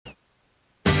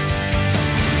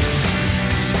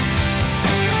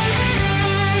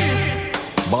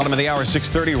Bottom of the hour,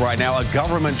 6:30 right now. A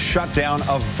government shutdown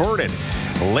averted.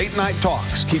 Late night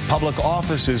talks keep public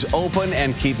offices open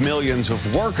and keep millions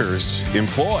of workers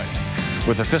employed.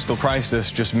 With the fiscal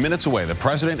crisis just minutes away, the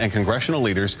president and congressional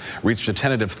leaders reached a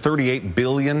tentative $38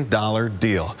 billion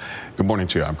deal. Good morning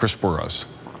to you. I'm Chris Burrous.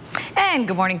 And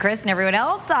good morning, Chris and everyone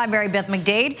else. I'm Beth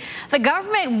McDade. The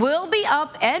government will be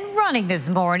up and running this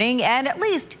morning, and at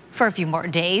least for a few more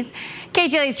days.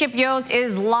 KTLA's Chip Yost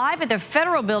is live at the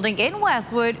Federal Building in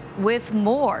Westwood with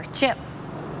more. Chip.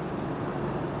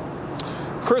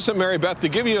 Chris and Mary Beth, to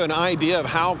give you an idea of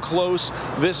how close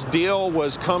this deal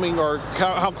was coming, or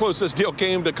how close this deal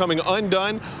came to coming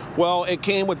undone, well, it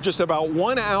came with just about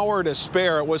 1 hour to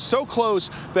spare. It was so close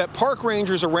that park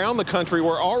rangers around the country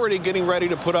were already getting ready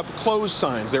to put up closed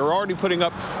signs. They were already putting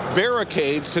up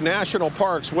barricades to national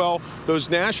parks. Well, those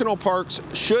national parks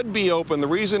should be open. The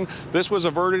reason this was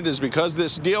averted is because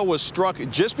this deal was struck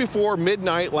just before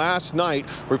midnight last night.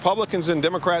 Republicans and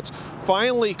Democrats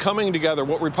finally coming together.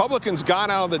 What Republicans got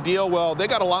out of the deal, well, they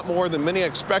got a lot more than many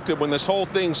expected when this whole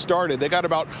thing started. They got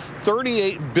about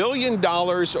 $38 billion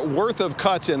worth of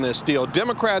cuts in this deal.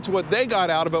 Democrats, what they got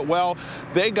out of it, well,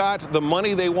 they got the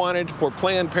money they wanted for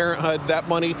Planned Parenthood. That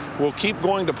money will keep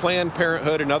going to Planned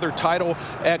Parenthood and other Title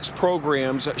X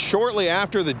programs. Shortly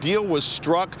after the deal was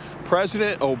struck,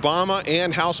 President Obama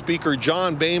and House Speaker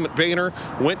John Boehner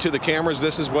went to the cameras.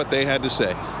 This is what they had to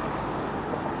say.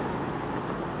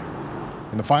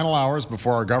 In the final hours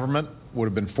before our government would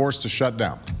have been forced to shut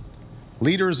down,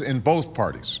 leaders in both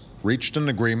parties reached an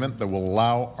agreement that will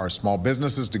allow our small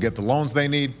businesses to get the loans they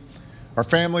need, our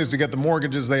families to get the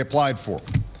mortgages they applied for,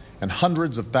 and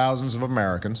hundreds of thousands of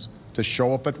Americans to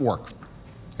show up at work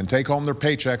and take home their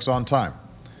paychecks on time,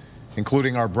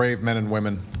 including our brave men and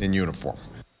women in uniform.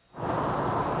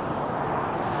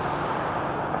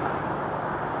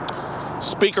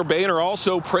 Speaker Boehner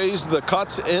also praised the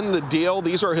cuts in the deal.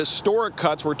 These are historic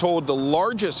cuts. We're told the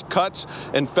largest cuts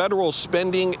in federal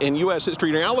spending in U.S. history.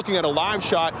 You're now looking at a live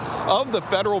shot of the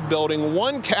Federal Building.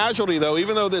 One casualty, though,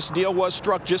 even though this deal was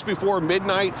struck just before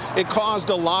midnight, it caused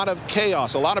a lot of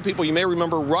chaos. A lot of people, you may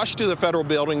remember, rushed to the Federal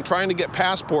Building trying to get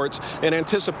passports in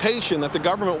anticipation that the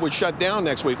government would shut down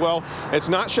next week. Well, it's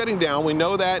not shutting down. We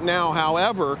know that now.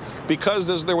 However,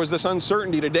 because there was this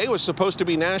uncertainty, today was supposed to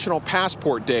be National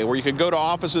Passport Day, where you could go to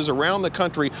offices around the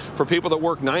country for people that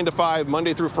work 9 to 5,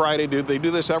 Monday through Friday. They do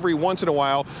this every once in a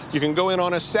while. You can go in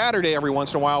on a Saturday every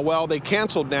once in a while. Well, they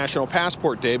canceled National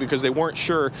Passport Day because they weren't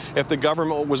sure if the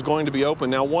government was going to be open.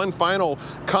 Now, one final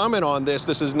comment on this.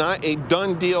 This is not a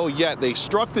done deal yet. They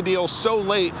struck the deal so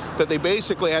late that they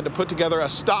basically had to put together a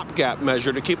stopgap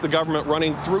measure to keep the government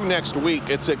running through next week.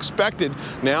 It's expected,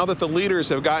 now that the leaders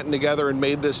have gotten together and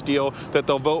made this deal, that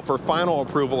they'll vote for final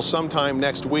approval sometime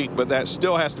next week, but that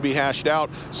still has to be hashed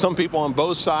out. Some people on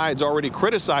both sides already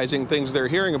criticizing things they're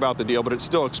hearing about the deal, but it's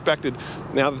still expected,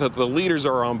 now that the leaders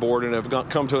are on board and have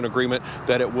come to an agreement,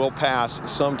 that it will pass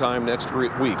sometime next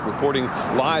week. Reporting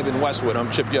live in Westwood,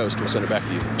 I'm Chip Yost. We'll send it back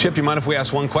to you. Chip, you mind if we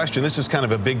ask one question? This is kind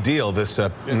of a big deal. This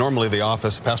normally the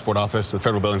passport office, the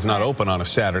Federal Building is not open on a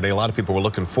Saturday. A lot of people were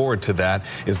looking forward to that.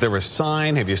 Is there a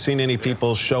sign? Have you seen any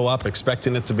people show up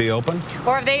expecting it to be open?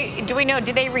 Or have they, do we know,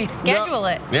 did they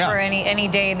reschedule it for any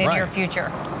day in the near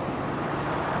future?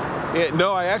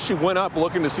 No, I actually went up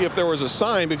looking to see if there was a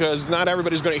sign, because not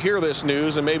everybody's going to hear this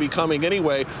news and maybe coming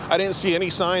anyway. I didn't see any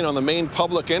sign on the main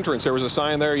public entrance. There was a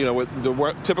sign there, you know, with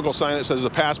the typical sign that says the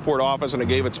passport office, and it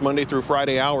gave its Monday through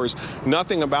Friday hours.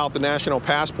 Nothing about the National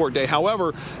Passport Day.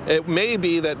 However, it may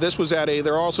be that this was at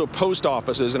there are also post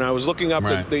offices, and I was looking up,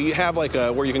 they have like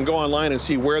where you can go online and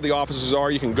see where the offices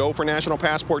are. You can go for National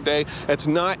Passport Day. It's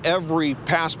not every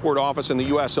passport office in the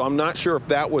U.S., so I'm not sure if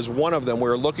that was one of them. We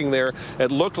were looking there.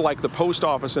 It looked like the post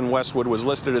office in Westwood was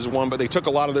listed as one, but they took a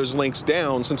lot of those links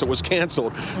down since it was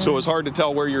canceled. So it was hard to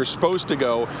tell where you're supposed to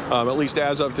go, at least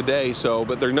as of today. So,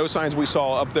 but there are no signs we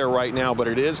saw up there right now, but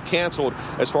it is canceled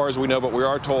as far as we know. But we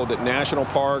are told that national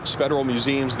parks, federal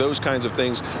museums, those kinds of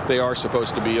things, they are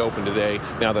supposed to be open today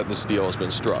now that this deal has been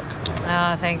struck.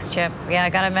 Thanks, Chip. Yeah, I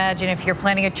got to imagine if you're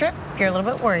planning a trip, you're a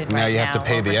little bit worried now. Right You have now, to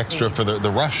pay the extra for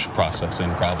the rush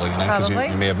processing, probably, you know, because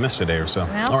you may have missed a day or so.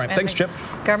 All right, thanks, Chip.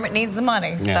 Government needs the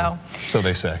money, so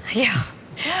they say. Yeah.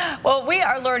 Well, we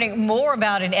are learning more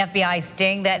about an FBI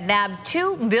sting that nabbed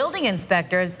 2 building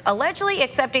inspectors allegedly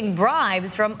accepting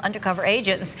bribes from undercover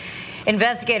agents.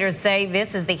 Investigators say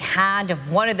this is the hand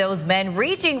of one of those men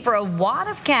reaching for a wad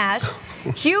of cash.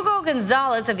 Hugo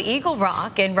Gonzalez of Eagle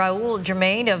Rock and Raul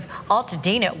Germain of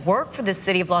Altadena work for the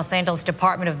City of Los Angeles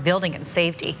Department of Building and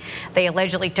Safety. They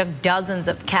allegedly took dozens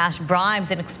of cash bribes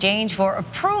in exchange for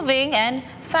approving and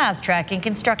fast-tracking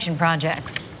construction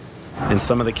projects. In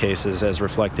some of the cases, as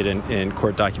reflected in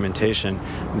court documentation,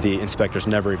 the inspectors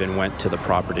never even went to the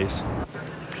properties.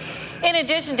 In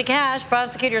addition to cash,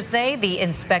 prosecutors say the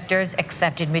inspectors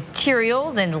accepted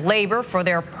materials and labor for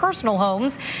their personal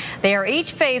homes. They are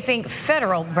each facing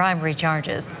federal bribery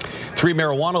charges. 3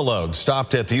 marijuana loads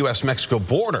stopped at the U.S.-Mexico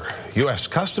border. U.S.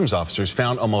 Customs officers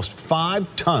found almost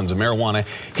 5 tons of marijuana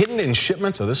hidden in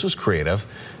shipments. Oh, this was creative.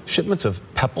 Shipments of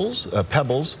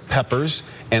pebbles, peppers,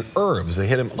 and herbs. They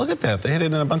hid them. Look at that. They hid it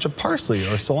in a bunch of parsley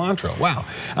or cilantro. Wow.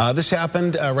 This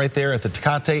happened right there at the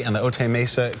Tecate and the Otay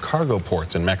Mesa cargo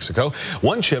ports in Mexico.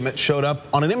 One shipment showed up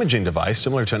on an imaging device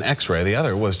similar to an X-ray. The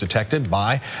other was detected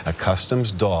by a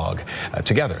customs dog.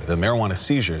 Together, the marijuana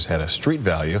seizures had a street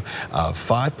value of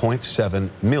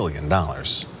 $5.7 million.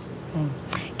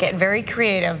 Getting very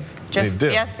creative. Just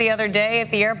the other day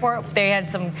at the airport, they had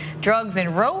some drugs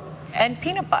and rope and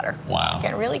peanut butter. Wow.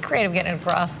 Getting really creative getting it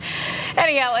across.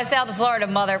 Anyhow, a South Florida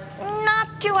mother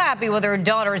not too happy with her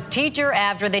daughter's teacher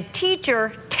after the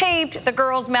teacher taped the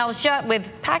girl's mouth shut with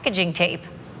packaging tape.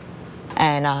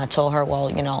 And told her, well,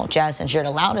 you know, Jess, since you're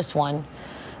the loudest one,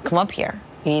 come up here.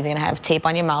 You're either going to have tape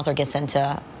on your mouth or get sent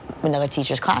to another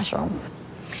teacher's classroom.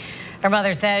 Her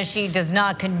mother says she does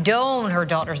not condone her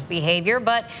daughter's behavior,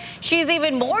 but she's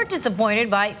even more disappointed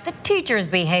by the teacher's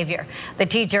behavior. The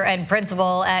teacher and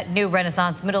principal at New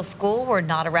Renaissance Middle School were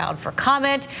not around for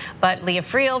comment, but Leah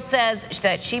Friel says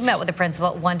that she met with the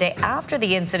principal one day after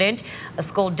the incident. A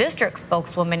school district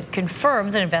spokeswoman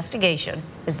confirms an investigation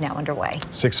is now underway.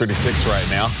 6:36 right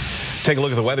now. Take a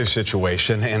look at the weather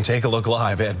situation and take a look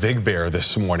live at Big Bear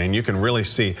this morning. You can really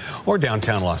see, or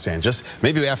downtown Los Angeles.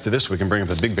 Maybe after this we can bring up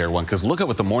the Big Bear one, because look at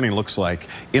what the morning looks like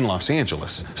in Los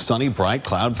Angeles. Sunny, bright,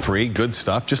 cloud-free, good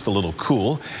stuff, just a little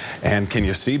cool. And can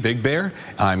you see Big Bear?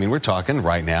 I mean, we're talking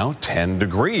right now 10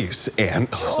 degrees and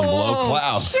some low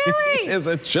clouds. Chilly. It is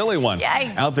a chilly one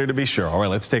out there to be sure. All right,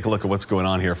 let's take a look at what's going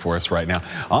on here for us right now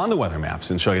on the weather maps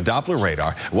and show you Doppler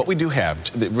radar. What we do have,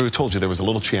 we told you there was a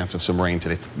little chance of some rain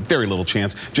today. It's very little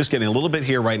chance. Just getting a little bit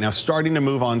here right now, starting to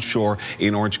move on shore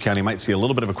in Orange County. Might see a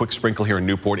little bit of a quick sprinkle here in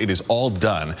Newport. It is all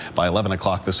done by 11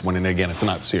 o'clock this morning. Again, it's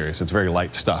not serious. It's very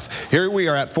light stuff. Here we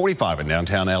are at 45 in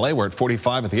downtown LA. We're at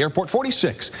 45 at the airport,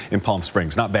 46 in Palm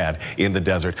Springs. Not bad in the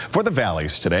desert. For the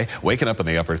valleys today, waking up in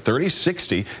the upper 30s,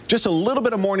 60. Just a little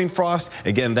bit of morning frost.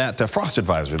 Again, that frost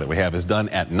advisory that we have is done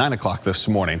at 9 o'clock this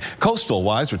morning. Coastal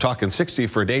wise, we're talking 60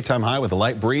 for a daytime high with a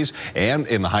light breeze. And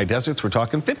in the high deserts, we're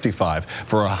talking 55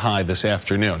 for a high this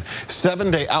afternoon.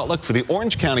 7-day outlook for the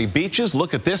Orange County beaches.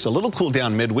 Look at this, a little cool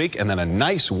down midweek and then a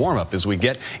nice warm up as we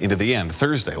get into the end.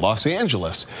 Thursday, Los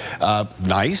Angeles,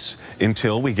 nice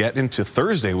until we get into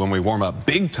Thursday when we warm up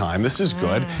big time. This is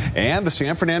good. And the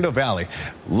San Fernando Valley,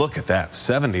 look at that,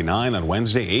 79 on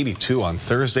Wednesday, 82 on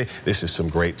Thursday. This is some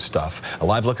great stuff. A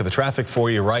live look at the traffic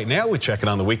for you right now. We check it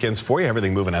on the weekends for you.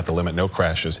 Everything moving at the limit, no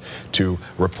crashes to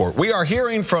report. We are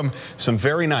hearing from some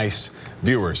very nice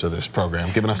viewers of this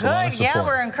program, giving us a lot of support. Yeah,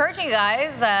 we're encouraging you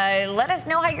guys. Let us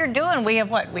know how you're doing. We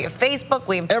have what? We have Facebook,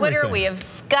 we have Twitter, Everything. we have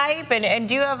Skype, and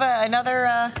do you have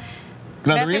another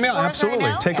Another email? Absolutely.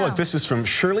 Right, take a look. This is from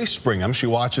Shirley Springham. She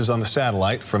watches on the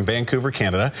satellite from Vancouver,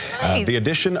 Canada. Nice. The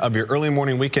addition of your early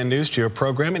morning weekend news to your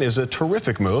programming is a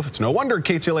terrific move. It's no wonder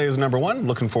KTLA is #1.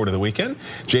 Looking forward to the weekend.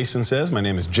 Jason says, my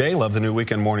name is Jay. Love the new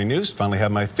weekend morning news. Finally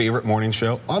have my favorite morning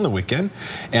show on the weekend.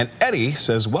 And Eddie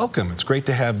says, welcome. It's great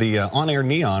to have the on-air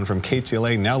neon from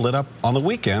KTLA now lit up on the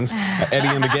weekends. Eddie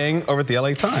and the gang over at the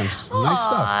LA Times. Nice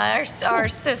stuff. Our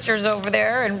sisters over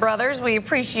there and brothers, we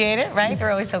appreciate it, right?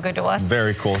 They're always so good to us.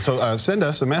 Very cool. So send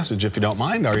us a message if you don't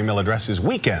mind. Our email address is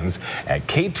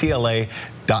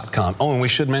weekends@ktla.com. Oh, and we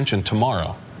should mention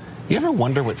tomorrow. You ever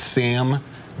wonder what Sam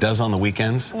does on the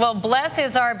weekends? Well, bless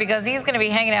his heart, because he's going to be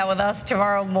hanging out with us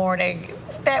tomorrow morning.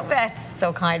 That's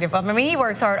so kind of him. I mean, he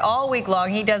works hard all week long.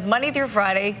 He does Monday through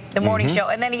Friday, the morning show,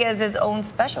 and then he has his own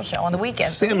special show on the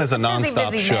weekends. Sam is a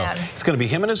nonstop busy show. man. It's going to be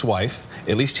him and his wife.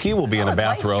 At least he will be in a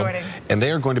bathrobe. And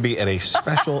they are going to be at a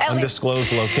special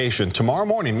undisclosed location tomorrow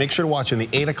morning. Make sure to watch in the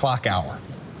 8 o'clock hour.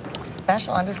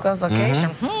 Special undisclosed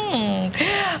location.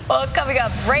 Well, coming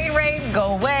up, rain, go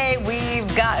away.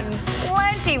 We've gotten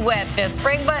plenty wet this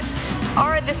spring, but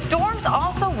are the storms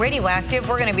also radioactive?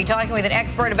 We're going to be talking with an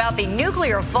expert about the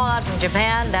nuclear fallout from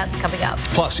Japan. That's coming up.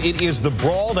 Plus, it is the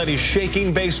brawl that is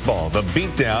shaking baseball. The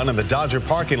beatdown in the Dodger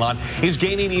parking lot is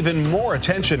gaining even more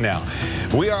attention now.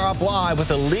 We are up live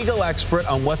with a legal expert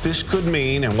on what this could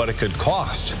mean and what it could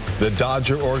cost the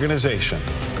Dodger organization.